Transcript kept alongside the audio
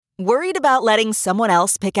Worried about letting someone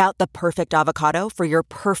else pick out the perfect avocado for your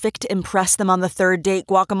perfect impress them on the third date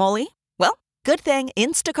guacamole? Well, good thing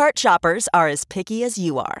Instacart shoppers are as picky as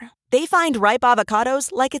you are. They find ripe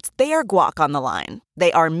avocados like it's their guac on the line.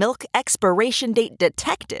 They are milk expiration date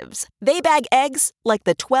detectives. They bag eggs like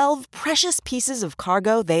the 12 precious pieces of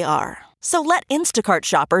cargo they are. So let Instacart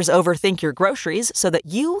shoppers overthink your groceries so that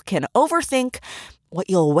you can overthink what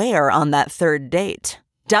you'll wear on that third date.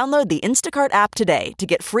 Download the Instacart app today to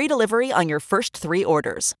get free delivery on your first 3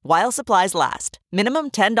 orders, while supplies last.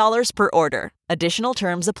 Minimum $10 per order. Additional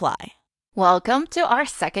terms apply. Welcome to our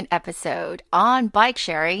second episode on bike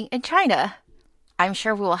sharing in China. I'm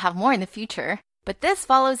sure we will have more in the future, but this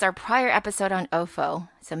follows our prior episode on OFO,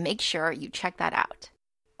 so make sure you check that out.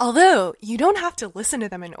 Although, you don't have to listen to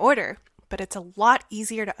them in order, but it's a lot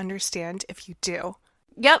easier to understand if you do.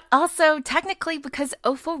 Yep, also technically because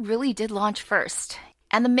OFO really did launch first.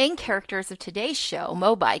 And the main characters of today's show,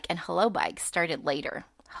 Mobike and Hello Bike, started later.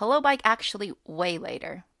 Hello Bike actually way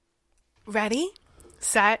later. Ready,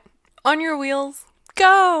 set, on your wheels,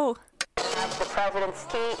 go! The president's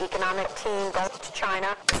key economic team goes to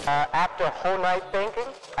China. After a whole night thinking,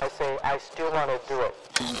 I say I still want to do it.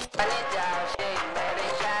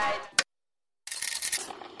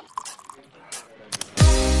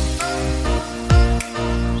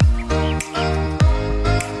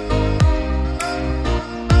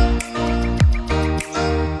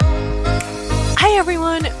 Hi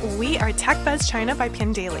everyone, we are Tech Buzz China by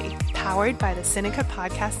Pandaily, powered by the Sinica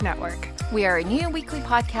Podcast Network. We are a new weekly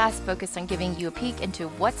podcast focused on giving you a peek into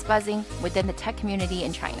what's buzzing within the tech community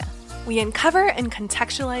in China. We uncover and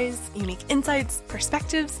contextualize unique insights,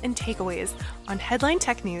 perspectives, and takeaways on headline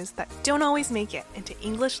tech news that don't always make it into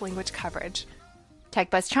English language coverage.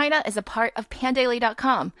 TechBuzz China is a part of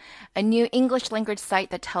pandaily.com, a new English language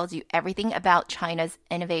site that tells you everything about China's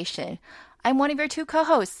innovation. I'm one of your 2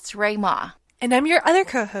 co-hosts, Ray Ma. And I'm your other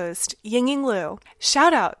co-host, Yingying Liu.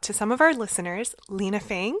 Shout out to some of our listeners, Lena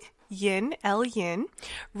Fang, Yin L. Yin,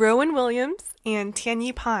 Rowan Williams, and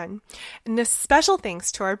Tianyi Pan. And a special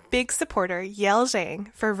thanks to our big supporter, Yale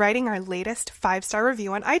Zhang, for writing our latest 5-star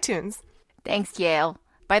review on iTunes. Thanks, Yale.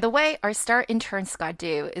 By the way, our star intern, Scott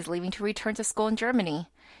Du, is leaving to return to school in Germany.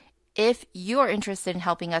 If you are interested in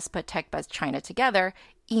helping us put TechBuzz China together,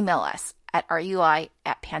 email us at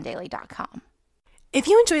rui@pandaily.com. If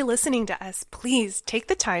you enjoy listening to us, please take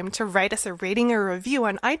the time to write us a rating or review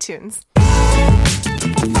on iTunes.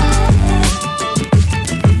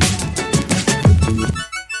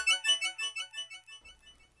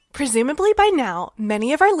 Presumably by now,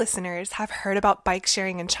 many of our listeners have heard about bike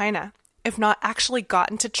sharing in China, if not actually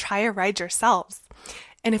gotten to try a ride yourselves.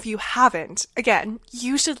 And if you haven't, again,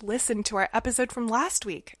 you should listen to our episode from last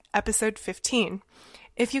week, episode 15,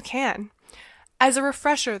 if you can. As a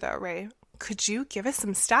refresher though, Ray, could you give us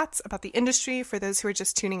some stats about the industry for those who are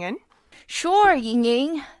just tuning in? Sure, Ying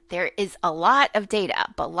Ying. There is a lot of data,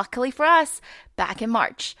 but luckily for us, back in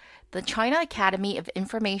March, the China Academy of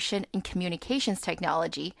Information and Communications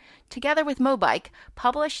Technology, together with Mobike,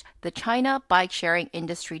 published the China Bike Sharing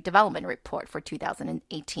Industry Development Report for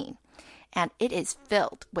 2018. And it is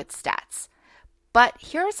filled with stats. But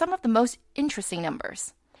here are some of the most interesting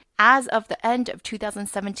numbers. As of the end of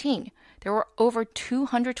 2017, there were over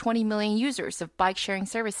 220 million users of bike-sharing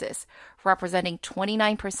services, representing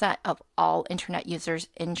 29% of all internet users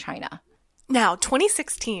in China. Now,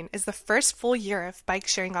 2016 is the first full year of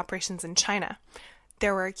bike-sharing operations in China.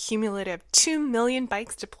 There were a cumulative 2 million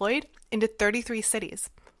bikes deployed into 33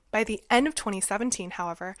 cities. By the end of 2017,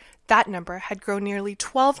 however, that number had grown nearly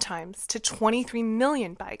 12 times to 23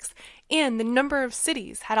 million bikes, and the number of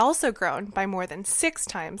cities had also grown by more than 6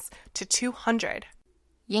 times to 200.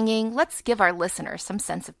 Ying Ying, let's give our listeners some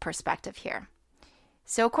sense of perspective here.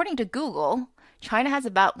 So according to Google, China has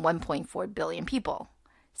about 1.4 billion people.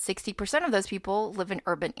 60% of those people live in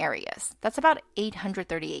urban areas. That's about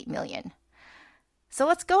 838 million. So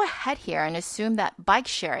let's go ahead here and assume that bike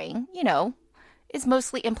sharing, is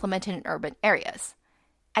mostly implemented in urban areas.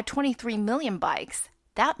 At 23 million bikes,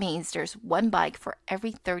 that means there's 1 bike for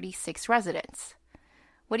every 36 residents.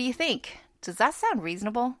 What do you think? Does that sound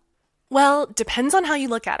reasonable? Well, depends on how you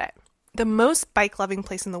look at it. The most bike-loving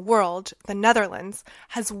place in the world, the Netherlands,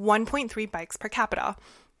 has 1.3 bikes per capita.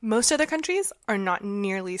 Most other countries are not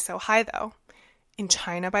nearly so high, though. In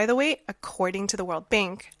China, by the way, according to the World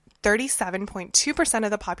Bank, 37.2%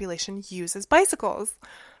 of the population uses bicycles.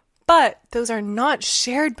 But those are not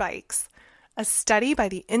shared bikes. A study by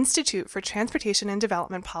the Institute for Transportation and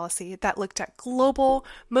Development Policy that looked at global,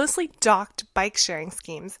 mostly docked bike sharing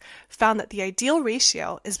schemes found that the ideal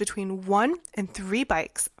ratio is between 1 and 3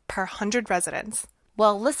 bikes per 100 residents.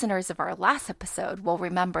 Well, listeners of our last episode will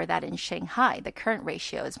remember that in Shanghai, the current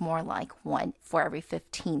ratio is more like 1 for every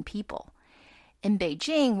 15 people. In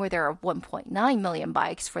Beijing, where there are 1.9 million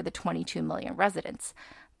bikes for the 22 million residents,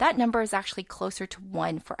 that number is actually closer to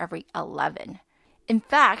 1 for every 11. In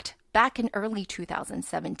fact, back in early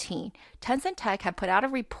 2017, Tencent Tech had put out a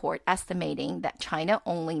report estimating that China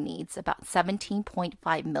only needs about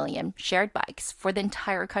 17.5 million shared bikes for the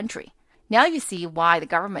entire country. Now you see why the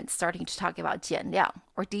government's starting to talk about 减量,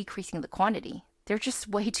 or decreasing the quantity. There are just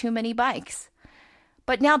way too many bikes.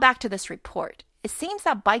 But now back to this report. It seems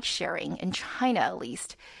that bike sharing, in China at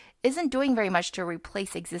least, isn't doing very much to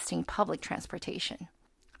replace existing public transportation.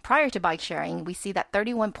 Prior to bike sharing, we see that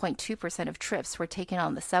 31.2% of trips were taken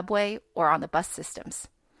on the subway or on the bus systems.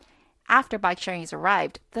 After bike sharing has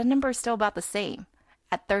arrived, the number is still about the same,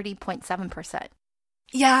 at 30.7%.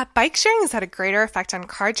 Yeah, bike sharing has had a greater effect on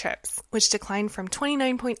car trips, which declined from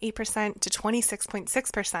 29.8% to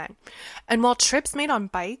 26.6%. And while trips made on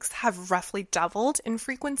bikes have roughly doubled in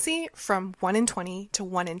frequency from 1 in 20 to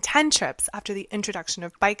 1 in 10 trips after the introduction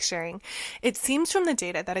of bike sharing, it seems from the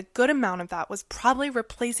data that a good amount of that was probably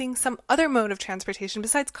replacing some other mode of transportation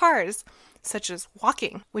besides cars, such as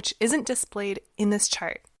walking, which isn't displayed in this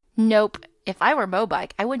chart. Nope. If I were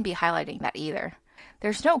Mobike, I wouldn't be highlighting that either.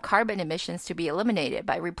 There's no carbon emissions to be eliminated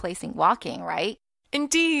by replacing walking, right?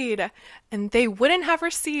 Indeed. And they wouldn't have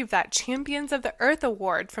received that Champions of the Earth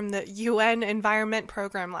award from the UN Environment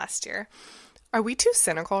Program last year. Are we too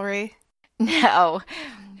cynical, Ray? No,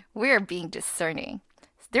 we're being discerning.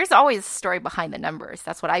 There's always a story behind the numbers.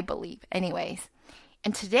 That's what I believe anyways.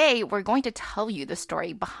 And today, we're going to tell you the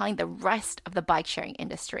story behind the rest of the bike-sharing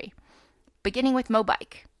industry, beginning with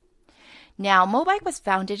Mobike. Now, Mobike was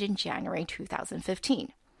founded in January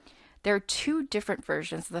 2015. There are two different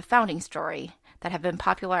versions of the founding story that have been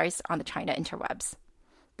popularized on the China interwebs.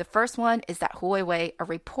 The first one is that Hu Weiwei, a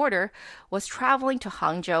reporter, was traveling to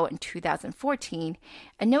Hangzhou in 2014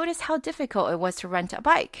 and noticed how difficult it was to rent a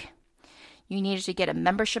bike. You needed to get a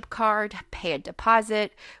membership card, pay a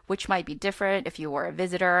deposit, which might be different if you were a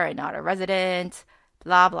visitor and not a resident,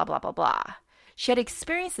 blah, blah, blah, blah, blah. She had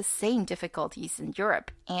experienced the same difficulties in Europe,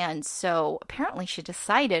 and so apparently she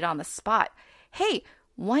decided on the spot, hey,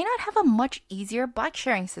 why not have a much easier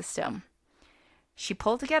bike-sharing system? She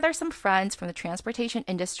pulled together some friends from the transportation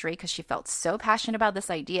industry because she felt so passionate about this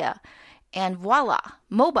idea, and voila,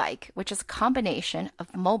 Mobike, which is a combination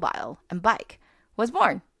of mobile and bike, was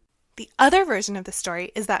born. The other version of the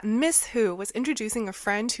story is that Miss Hu was introducing a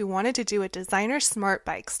friend who wanted to do a designer smart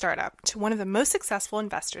bike startup to one of the most successful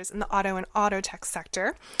investors in the auto and auto tech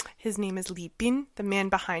sector. His name is Li Bin, the man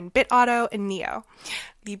behind BitAuto and Neo.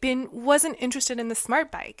 Li Bin wasn't interested in the smart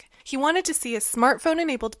bike. He wanted to see a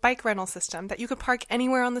smartphone-enabled bike rental system that you could park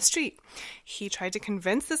anywhere on the street. He tried to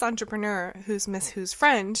convince this entrepreneur, who's Miss Hu's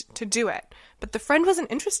friend, to do it, but the friend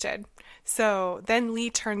wasn't interested. So then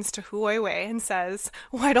Li turns to Hu Weiwei and says,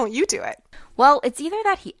 why don't you do it? Well, it's either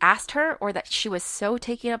that he asked her or that she was so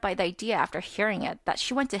taken up by the idea after hearing it that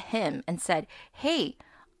she went to him and said, hey,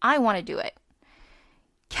 I want to do it.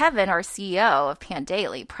 Kevin, our CEO of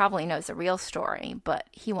Pandaily, probably knows the real story, but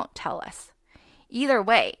he won't tell us. Either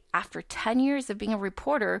way, after 10 years of being a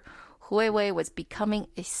reporter, Hu Weiwei was becoming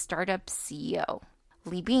a startup CEO.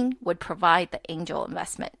 Li Bin would provide the angel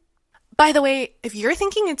investment. By the way, if you're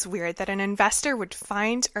thinking it's weird that an investor would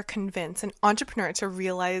find or convince an entrepreneur to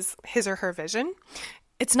realize his or her vision,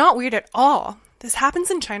 it's not weird at all. This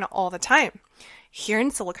happens in China all the time. Here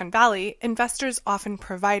in Silicon Valley, investors often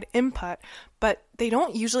provide input, but they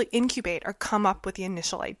don't usually incubate or come up with the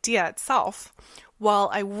initial idea itself. While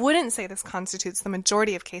I wouldn't say this constitutes the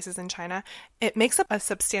majority of cases in China, it makes up a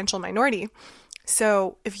substantial minority.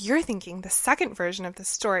 So if you're thinking the second version of the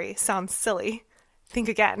story sounds silly, think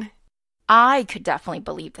again. I could definitely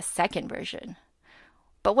believe the second version.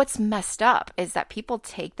 But what's messed up is that people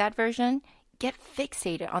take that version, get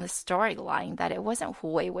fixated on the storyline that it wasn't Hu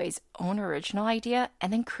Weiwei's own original idea,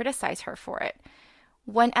 and then criticize her for it.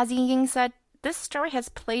 When, as Ying said, this story has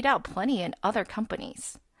played out plenty in other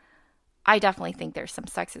companies. I definitely think there's some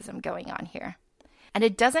sexism going on here. And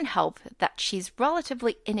it doesn't help that she's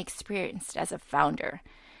relatively inexperienced as a founder,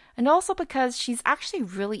 and also because she's actually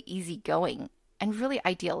really easygoing and really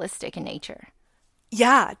idealistic in nature.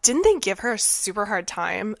 Yeah, didn't they give her a super hard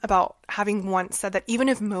time about having once said that even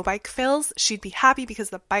if Mobike fails, she'd be happy because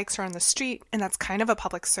the bikes are on the street and that's kind of a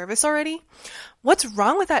public service already? What's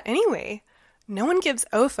wrong with that anyway? No one gives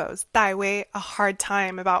OFOs, Dai Wei, a hard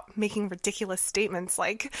time about making ridiculous statements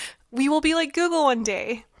like, we will be like Google one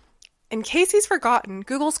day. In case he's forgotten,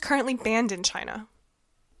 Google's currently banned in China.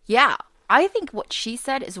 Yeah, I think what she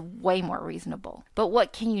said is way more reasonable. But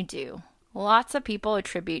what can you do? Lots of people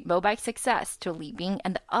attribute Mobike's success to Li Bing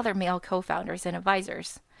and the other male co-founders and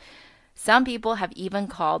advisors. Some people have even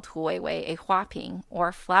called Hu Weiwei a huaping,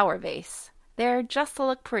 or flower vase. They're just to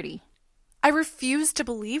look pretty. I refuse to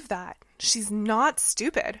believe that. She's not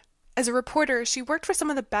stupid. As a reporter, she worked for some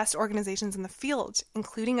of the best organizations in the field,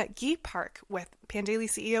 including at Geek Park with Pandaily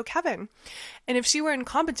CEO Kevin. And if she were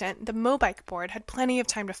incompetent, the Mobike board had plenty of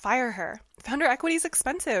time to fire her. Founder equity is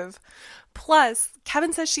expensive. Plus,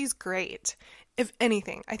 Kevin says she's great. If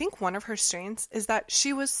anything, I think one of her strengths is that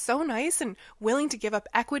she was so nice and willing to give up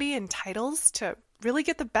equity and titles to really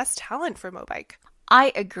get the best talent for Mobike.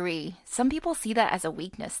 I agree. Some people see that as a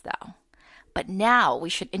weakness, though. But now we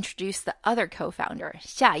should introduce the other co-founder,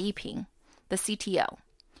 Xia Yiping, the CTO.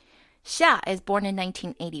 Xia is born in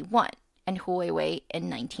 1981 and Hu Weiwei in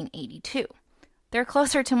 1982. They're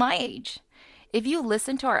closer to my age. If you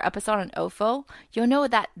listen to our episode on OFO, you'll know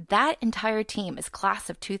that that entire team is class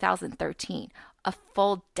of 2013, a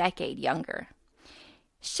full decade younger.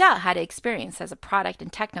 Xia had experience as a product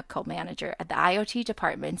and technical manager at the IoT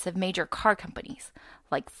departments of major car companies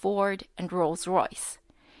like Ford and Rolls-Royce.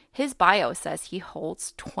 His bio says he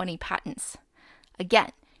holds 20 patents.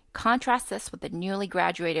 Again, contrast this with the newly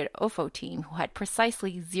graduated OFO team who had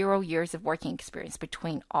precisely 0 years of working experience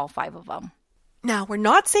between all 5 of them. Now, we're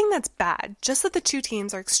not saying that's bad, just that the two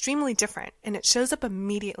teams are extremely different, and it shows up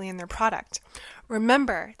immediately in their product.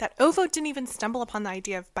 Remember that OFO didn't even stumble upon the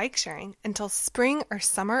idea of bike sharing until spring or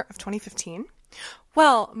summer of 2015?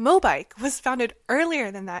 Well, Mobike was founded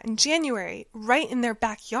earlier than that in January, right in their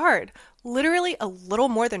backyard, literally a little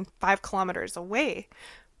more than 5 kilometers away.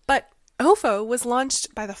 But OFO was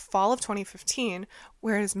launched by the fall of 2015,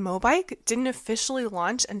 whereas Mobike didn't officially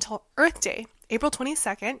launch until Earth Day, April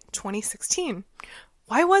 22nd, 2016.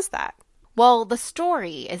 Why was that? Well, the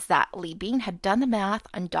story is that Li Bing had done the math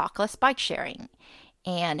on dockless bike sharing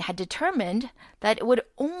and had determined that it would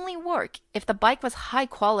only work if the bike was high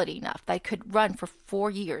quality enough that it could run for 4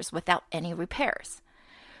 years without any repairs.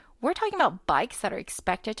 We're talking about bikes that are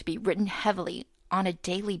expected to be ridden heavily on a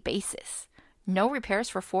daily basis. No repairs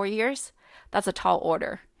for 4 years? That's a tall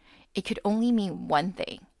order. It could only mean one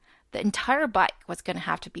thing. The entire bike was going to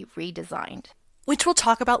have to be redesigned. Which we'll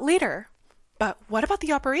talk about later. But what about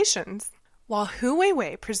the operations? While Hu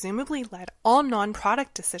Weiwei presumably led all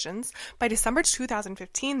non-product decisions, by December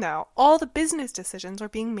 2015, though, all the business decisions were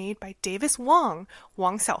being made by Davis Wang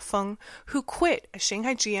Xiaofeng, who quit as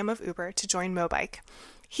Shanghai GM of Uber to join Mobike.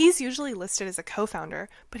 He's usually listed as a co-founder,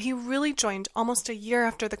 but he really joined almost a year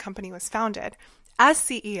after the company was founded, as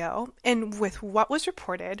CEO, and with what was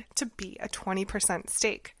reported to be a 20%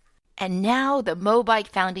 stake. And now the Mobike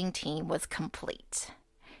founding team was complete.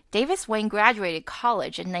 Davis Wang graduated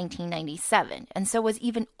college in 1997 and so was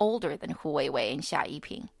even older than Hu Weiwei and Xia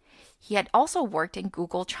Yiping. He had also worked in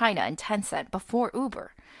Google China and Tencent before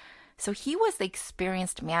Uber, so he was the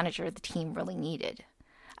experienced manager the team really needed.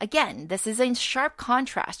 Again, this is in sharp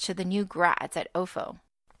contrast to the new grads at OFO.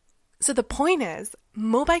 So the point is,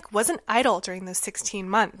 Mobike wasn't idle during those 16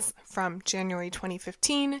 months, from January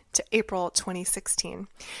 2015 to April 2016.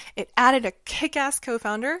 It added a kick-ass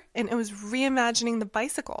co-founder, and it was reimagining the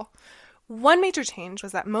bicycle. One major change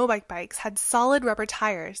was that Mobike bikes had solid rubber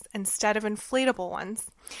tires instead of inflatable ones.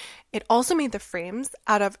 It also made the frames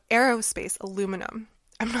out of aerospace aluminum.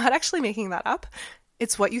 I'm not actually making that up.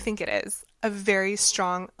 It's what you think it is, a very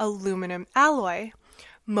strong aluminum alloy.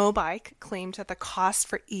 Mobike claimed that the cost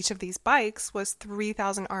for each of these bikes was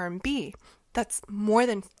 3,000 RMB. That's more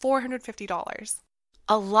than $450.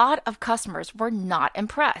 A lot of customers were not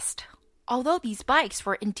impressed. Although these bikes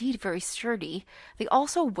were indeed very sturdy, they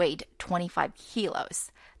also weighed 25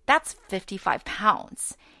 kilos. That's 55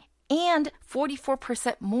 pounds. And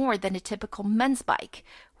 44% more than a typical men's bike,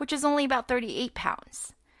 which is only about 38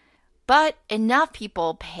 pounds. But enough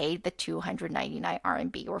people paid the 299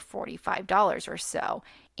 RMB or $45 or so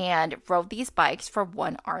and rode these bikes for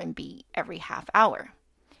 1 RMB every half hour.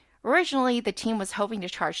 Originally, the team was hoping to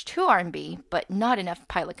charge 2 RMB, but not enough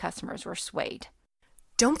pilot customers were swayed.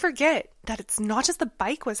 Don't forget that it's not just the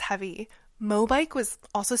bike was heavy. Mobike was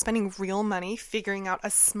also spending real money figuring out a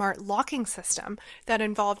smart locking system that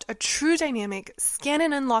involved a true dynamic scan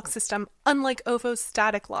and unlock system, unlike OFO's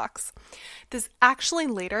static locks. This actually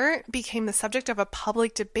later became the subject of a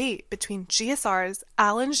public debate between GSR's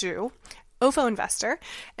Alan Zhu, OFO investor,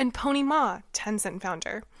 and Pony Ma, Tencent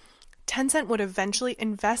founder. Tencent would eventually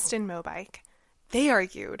invest in Mobike. They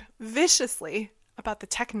argued viciously about the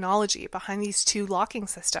technology behind these two locking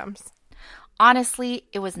systems. Honestly,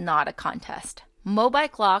 it was not a contest.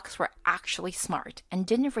 Mobike locks were actually smart and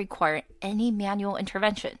didn't require any manual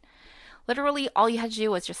intervention. Literally, all you had to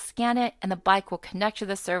do was just scan it and the bike will connect to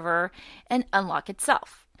the server and unlock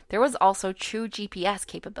itself. There was also true GPS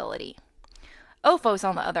capability. OFO's,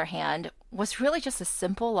 on the other hand, was really just a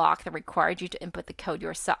simple lock that required you to input the code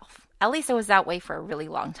yourself. At least it was that way for a really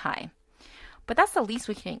long time. But that's the least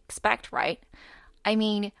we can expect, right? I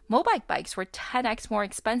mean, Mobike bikes were 10x more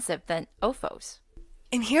expensive than OFO's.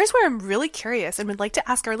 And here's where I'm really curious and would like to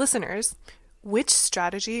ask our listeners, which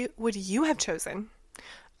strategy would you have chosen?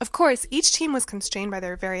 Of course, each team was constrained by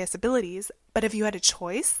their various abilities, but if you had a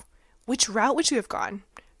choice, which route would you have gone?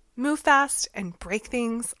 Move fast and break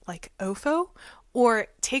things like OFO, or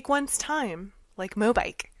take one's time like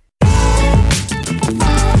Mobike?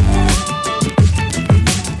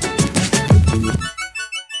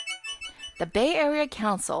 The Bay Area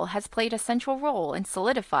Council has played a central role in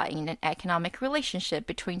solidifying an economic relationship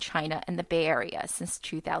between China and the Bay Area since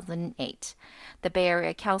 2008. The Bay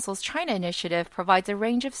Area Council's China Initiative provides a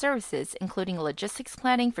range of services, including logistics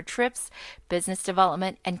planning for trips, business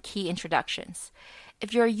development, and key introductions.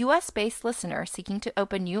 If you're a U.S.-based listener seeking to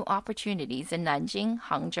open new opportunities in Nanjing,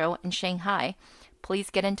 Hangzhou, and Shanghai, please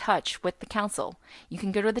get in touch with the Council. You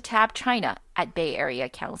can go to the tab China at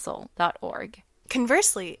bayareacouncil.org.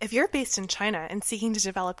 Conversely, if you're based in China and seeking to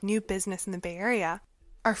develop new business in the Bay Area,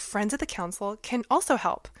 our friends at the Council can also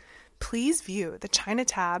help. Please view the China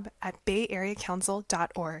tab at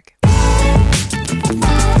bayareacouncil.org.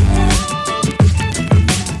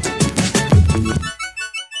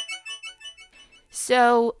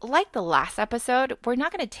 So, like the last episode, we're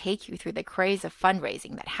not going to take you through the craze of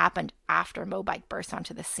fundraising that happened after Mobike burst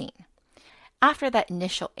onto the scene. After that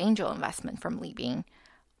initial angel investment from Li Bing,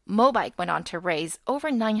 Mobike went on to raise over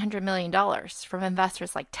 $900 million from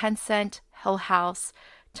investors like Tencent, Hill House,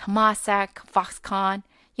 Temasek, Foxconn,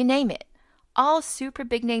 you name it. All super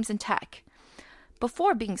big names in tech.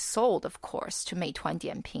 Before being sold, of course, to Meituan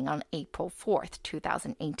Dianping on April 4th,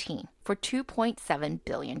 2018 for $2.7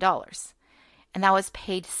 billion. And that was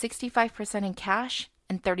paid 65% in cash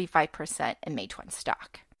and 35% in Meituan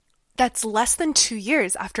stock. That's less than 2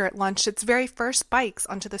 years after it launched its very first bikes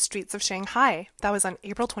onto the streets of Shanghai. That was on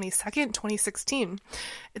April 22nd, 2016.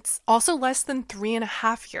 It's also less than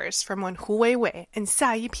 3.5 years from when Hu Weiwei and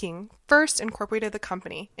Xia Yiping first incorporated the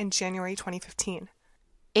company in January 2015.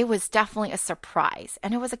 It was definitely a surprise,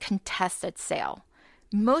 and it was a contested sale.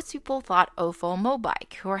 Most people thought OFO and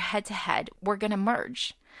Mobike, who are head-to-head, were going to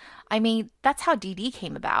merge. I mean, that's how DiDi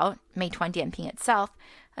came about, Meituan Dianping itself,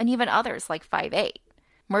 and even others like 58.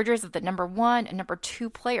 Mergers of the number 1 and number 2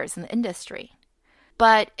 players in the industry.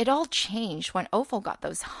 But it all changed when OFO got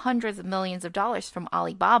those hundreds of millions of dollars from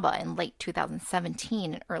Alibaba in late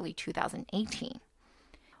 2017 and early 2018.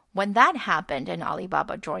 When that happened and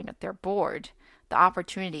Alibaba joined their board, the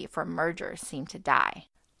opportunity for a merger seemed to die.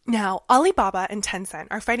 Now, Alibaba and Tencent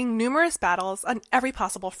are fighting numerous battles on every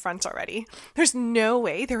possible front already. There's no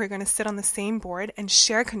way they were going to sit on the same board and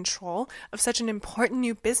share control of such an important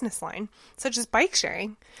new business line, such as bike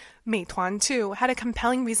sharing. Meituan, too, had a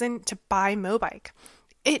compelling reason to buy Mobike.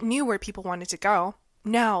 It knew where people wanted to go.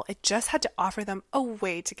 Now, it just had to offer them a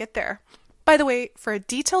way to get there. By the way, for a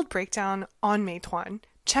detailed breakdown on Meituan,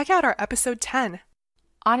 check out our episode 10.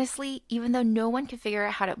 Honestly, even though no one could figure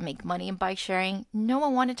out how to make money in bike sharing, no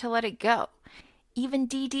one wanted to let it go. Even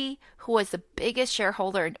DiDi, who was the biggest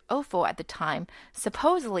shareholder in OFO at the time,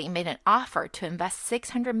 supposedly made an offer to invest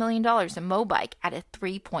 $600 million in Mobike at a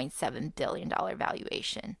 $3.7 billion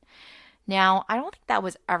valuation. Now, I don't think that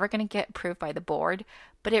was ever going to get approved by the board,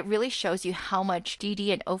 but it really shows you how much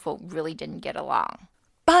DiDi and OFO really didn't get along.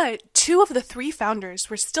 But 2 of the 3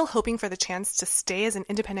 founders were still hoping for the chance to stay as an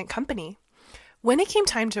independent company. When it came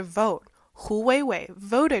time to vote, Hu Weiwei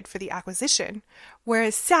voted for the acquisition,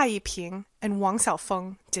 whereas Xia Yiping and Wang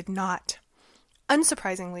Xiaofeng did not.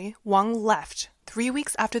 Unsurprisingly, Wang left 3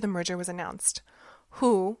 weeks after the merger was announced.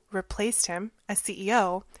 Hu replaced him as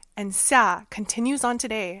CEO, and Xia continues on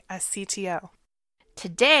today as CTO.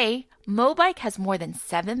 Today, Mobike has more than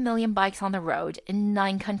 7 million bikes on the road in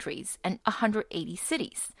 9 countries and 180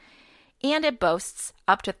 cities. And it boasts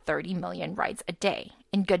up to 30 million rides a day.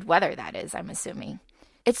 In good weather, that is, I'm assuming.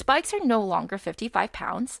 Its bikes are no longer 55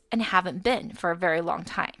 pounds and haven't been for a very long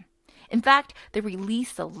time. In fact, they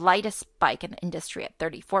released the lightest bike in the industry at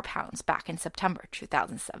 34 pounds back in September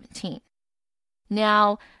 2017.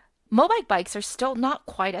 Now, Mobike bikes are still not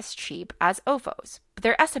quite as cheap as OFO's, but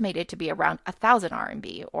they're estimated to be around 1,000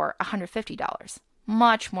 RMB or $150,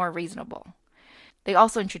 much more reasonable. They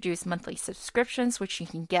also introduced monthly subscriptions, which you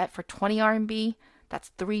can get for 20 RMB.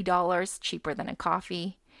 That's $3 cheaper than a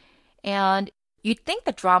coffee. And You'd think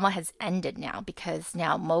the drama has ended now because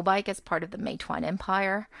now Mobike is part of the Meituan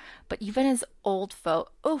empire, but even as old foe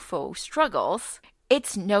Ofo struggles,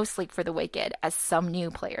 it's no sleep for the wicked as some new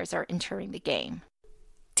players are entering the game.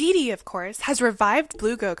 Didi, of course, has revived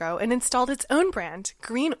Blue Gogo and installed its own brand,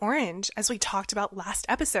 Green Orange, as we talked about last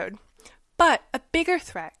episode. But a bigger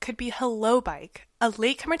threat could be Hello Bike, a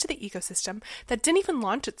latecomer to the ecosystem that didn't even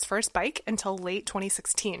launch its first bike until late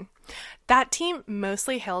 2016. That team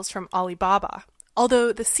mostly hails from Alibaba,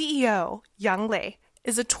 although the CEO, Yang Lei,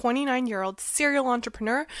 is a 29-year-old serial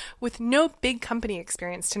entrepreneur with no big company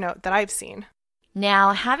experience to note that I've seen.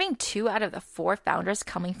 Now, having 2 out of the 4 founders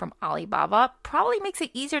coming from Alibaba probably makes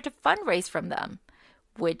it easier to fundraise from them,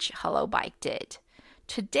 which Hello Bike did.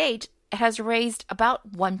 To date, it has raised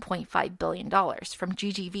about $1.5 billion from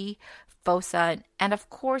GGV, Fosun, and of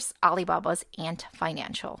course Alibaba's Ant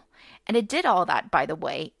Financial. And it did all that, by the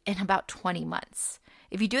way, in about 20 months.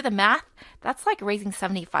 If you do the math, that's like raising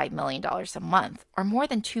 $75 million a month, or more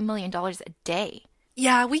than $2 million a day.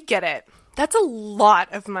 Yeah, we get it. That's a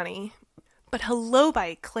lot of money. But Hello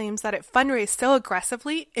Bike claims that it fundraised so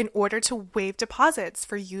aggressively in order to waive deposits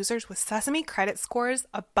for users with Sesame credit scores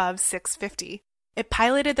above 650. It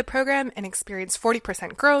piloted the program and experienced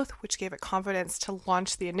 40% growth, which gave it confidence to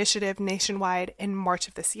launch the initiative nationwide in March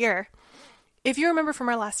of this year. If you remember from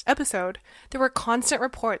our last episode, there were constant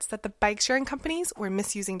reports that the bike-sharing companies were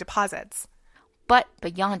misusing deposits. But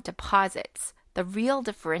beyond deposits, the real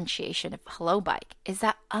differentiation of Hello Bike is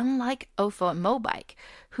that unlike Ofo and Mobike,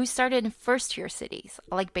 who started in first-tier cities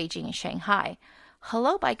like Beijing and Shanghai,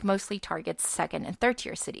 Hello Bike mostly targets second- and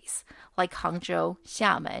third-tier cities like Hangzhou,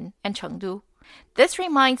 Xiamen, and Chengdu. This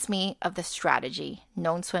reminds me of the strategy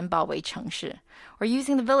农村包围城市, or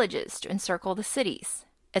using the villages to encircle the cities.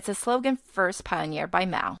 It's a slogan first pioneered by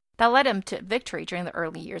Mao that led him to victory during the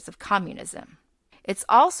early years of communism. It's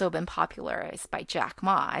also been popularized by Jack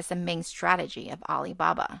Ma as the main strategy of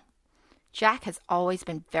Alibaba. Jack has always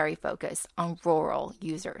been very focused on rural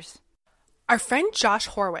users. Our friend Josh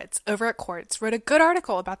Horwitz over at Quartz wrote a good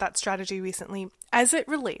article about that strategy recently as it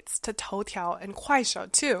relates to Toutiao and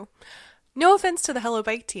Kuaishou too. No offense to the Hello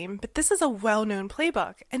Bike team, but this is a well-known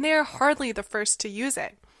playbook, and they are hardly the first to use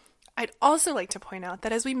it. I'd also like to point out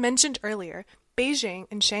that as we mentioned earlier, Beijing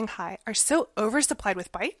and Shanghai are so oversupplied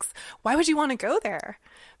with bikes, why would you want to go there?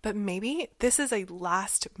 But maybe this is a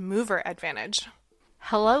last mover advantage.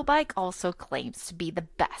 Hello Bike also claims to be the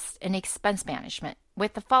best in expense management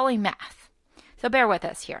with the following math. So bear with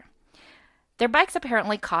us here. Their bikes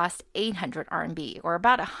apparently cost 800 RMB, or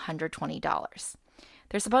about $120.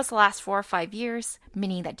 They're supposed to last 4 or 5 years,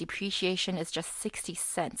 meaning that depreciation is just 60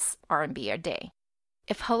 cents RMB a day.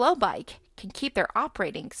 If Hello Bike can keep their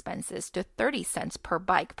operating expenses to 30 cents per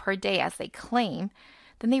bike per day as they claim,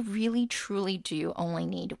 then they really truly do only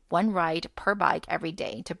need 1 ride per bike every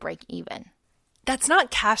day to break even. That's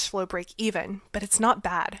not cash flow break even, but it's not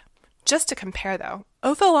bad. Just to compare though,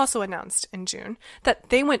 Ofo also announced in June that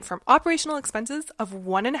they went from operational expenses of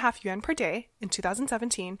 1.5 yuan per day in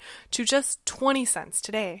 2017 to just 20 cents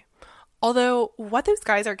today. Although what those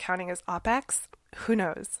guys are counting as OPEX, who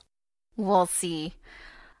knows? We'll see.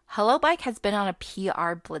 Hello Bike has been on a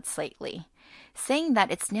PR blitz lately, saying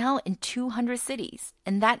that it's now in 200 cities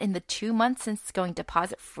and that in the 2 months since going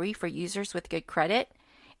deposit-free for users with good credit,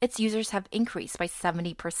 its users have increased by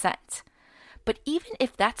 70%. But even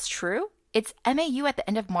if that's true, its MAU at the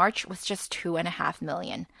end of March was just 2.5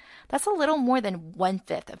 million. That's a little more than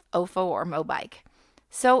 1/5 of Ofo or Mobike.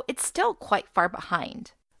 So it's still quite far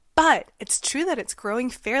behind. But it's true that it's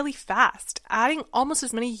growing fairly fast, adding almost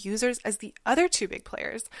as many users as the other 2 big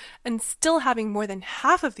players, and still having more than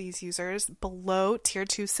half of these users below Tier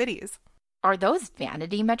 2 cities. Are those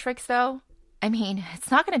vanity metrics, though? I mean,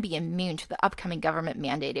 it's not going to be immune to the upcoming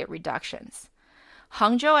government-mandated reductions.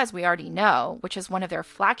 Hangzhou, as we already know, which is one of their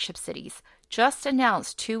flagship cities, just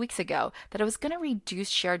announced 2 weeks ago that it was going to reduce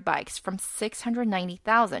shared bikes from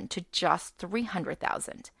 690,000 to just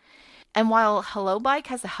 300,000. And while Hello Bike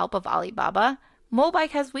has the help of Alibaba, Mobike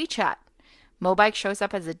has WeChat. Mobike shows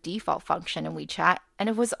up as a default function in WeChat, and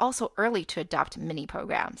it was also early to adopt mini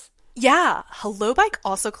programs. Yeah, Hello Bike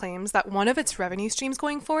also claims that one of its revenue streams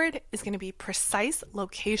going forward is going to be precise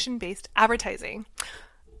location-based advertising.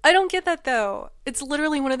 I don't get that though. It's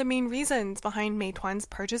literally one of the main reasons behind Meituan's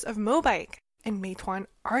purchase of Mobike, and Meituan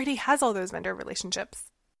already has all those vendor relationships.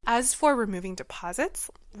 As for removing deposits,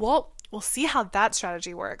 well, we'll see how that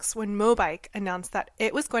strategy works when Mobike announced that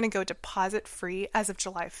it was going to go deposit-free as of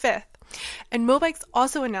July 5th. And Mobike's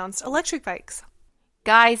also announced electric bikes.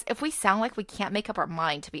 Guys, if we sound like we can't make up our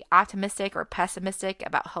mind to be optimistic or pessimistic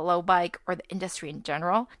about Mobike or the industry in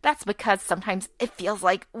general, that's because sometimes it feels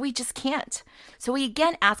like we just can't. So we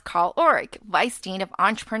again asked Carl Ulrich, Vice Dean of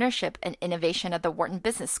Entrepreneurship and Innovation at the Wharton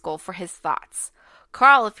Business School, for his thoughts.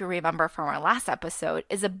 Carl, if you remember from our last episode,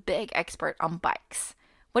 is a big expert on bikes.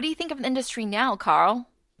 What do you think of the industry now, Carl?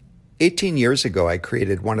 18 years ago, I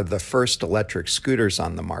created one of the first electric scooters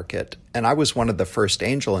on the market, and I was one of the first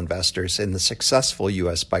angel investors in the successful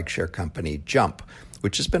U.S. bike share company Jump,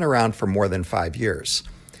 which has been around for more than 5 years.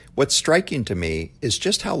 What's striking to me is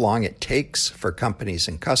just how long it takes for companies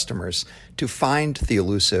and customers to find the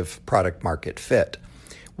elusive product market fit.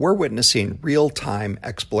 We're witnessing real-time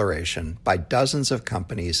exploration by dozens of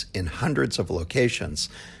companies in hundreds of locations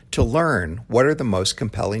to learn what are the most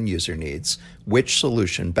compelling user needs, which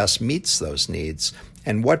solution best meets those needs,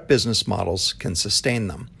 and what business models can sustain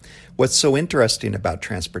them. What's so interesting about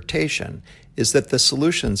transportation is that the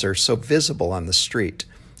solutions are so visible on the street.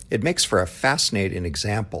 It makes for a fascinating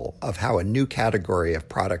example of how a new category of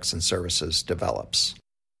products and services develops.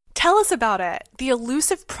 Tell us about it. The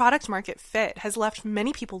elusive product market fit has left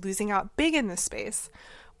many people losing out big in this space.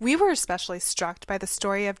 We were especially struck by the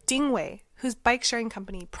story of Ding Wei, whose bike-sharing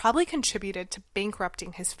company probably contributed to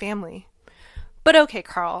bankrupting his family. But okay,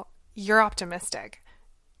 Carl, you're optimistic.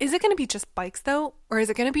 Is it going to be just bikes, though, or is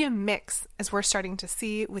it going to be a mix, as we're starting to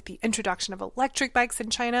see with the introduction of electric bikes in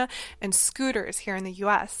China and scooters here in the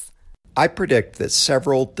U.S.? I predict that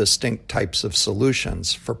several distinct types of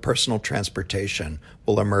solutions for personal transportation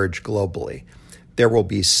will emerge globally. There will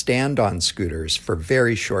be stand-on scooters for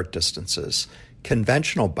very short distances,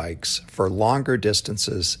 conventional bikes for longer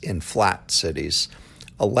distances in flat cities,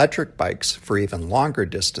 electric bikes for even longer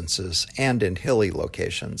distances and in hilly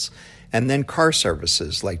locations, and then car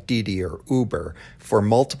services like Didi or Uber for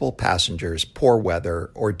multiple passengers, poor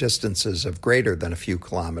weather, or distances of greater than a few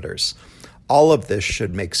kilometers. All of this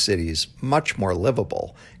should make cities much more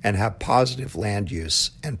livable and have positive land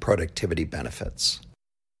use and productivity benefits.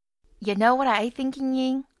 You know what I think,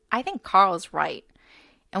 Ying? I think Carl's right.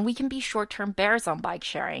 And we can be short-term bears on bike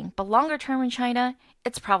sharing, but longer-term in China,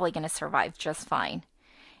 it's probably going to survive just fine.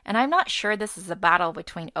 And I'm not sure this is a battle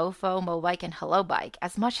between Ofo, Mobike, and Mobike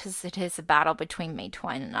as much as it is a battle between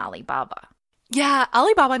Meituan and Alibaba. Yeah,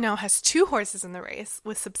 Alibaba now has 2 horses in the race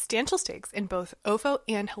with substantial stakes in both Ofo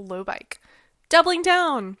and Mobike. Doubling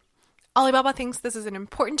down! Alibaba thinks this is an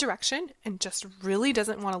important direction and just really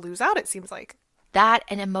doesn't want to lose out, it seems like. That,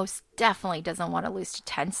 and it most definitely doesn't want to lose to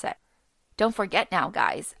Tencent. Don't forget now,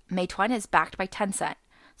 guys, Meituan is backed by Tencent.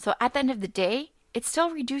 So at the end of the day, it still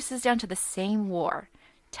reduces down to the same war.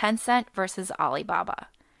 Tencent versus Alibaba.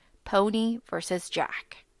 Pony versus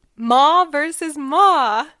Jack. Ma versus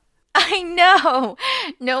Ma! I know!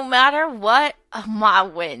 No matter what, Ma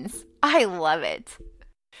wins. I love it.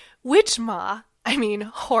 Which Ma,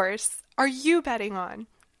 horse, are you betting on?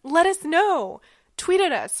 Let us know. Tweet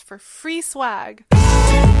at us for free swag.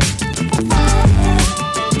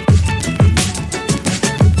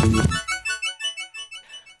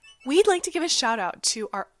 We'd like to give a shout out to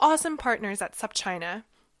our awesome partners at SupChina.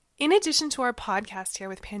 In addition to our podcast here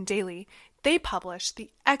with Pandaily, they publish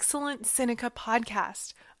the excellent Sinica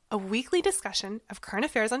podcast, a weekly discussion of current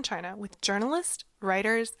affairs on China with journalists,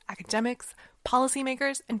 writers, academics,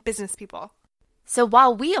 policymakers, and business people. So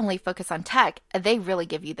while we only focus on tech, they really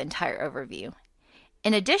give you the entire overview.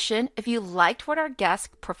 In addition, if you liked what our guest,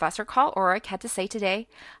 Professor Carl Ulrich, had to say today,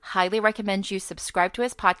 highly recommend you subscribe to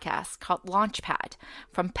his podcast called Launchpad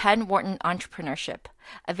from Penn Wharton Entrepreneurship,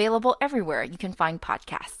 available everywhere you can find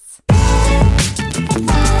podcasts.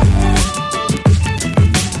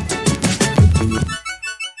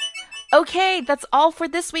 Okay, that's all for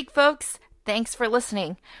this week, folks. Thanks for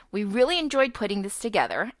listening. We really enjoyed putting this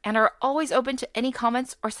together and are always open to any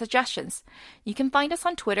comments or suggestions. You can find us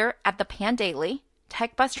on Twitter at The Pandaily,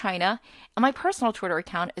 TechBuzz China, and my personal Twitter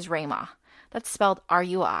account is Rayma. That's spelled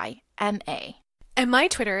R-U-I-M-A. And my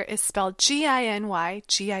Twitter is spelled G-I-N-Y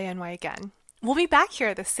again. We'll be back here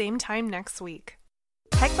at the same time next week.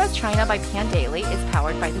 TechBuzz China by Pandaily is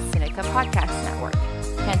powered by the Sinica Podcast Network.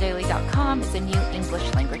 Pandaily.com is a new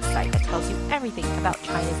English language site that tells you everything about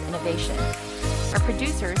China's innovation. Our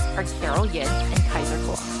producers are Carol Yin and Kaiser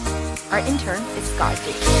Kuo. Our intern is Scott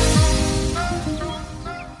J.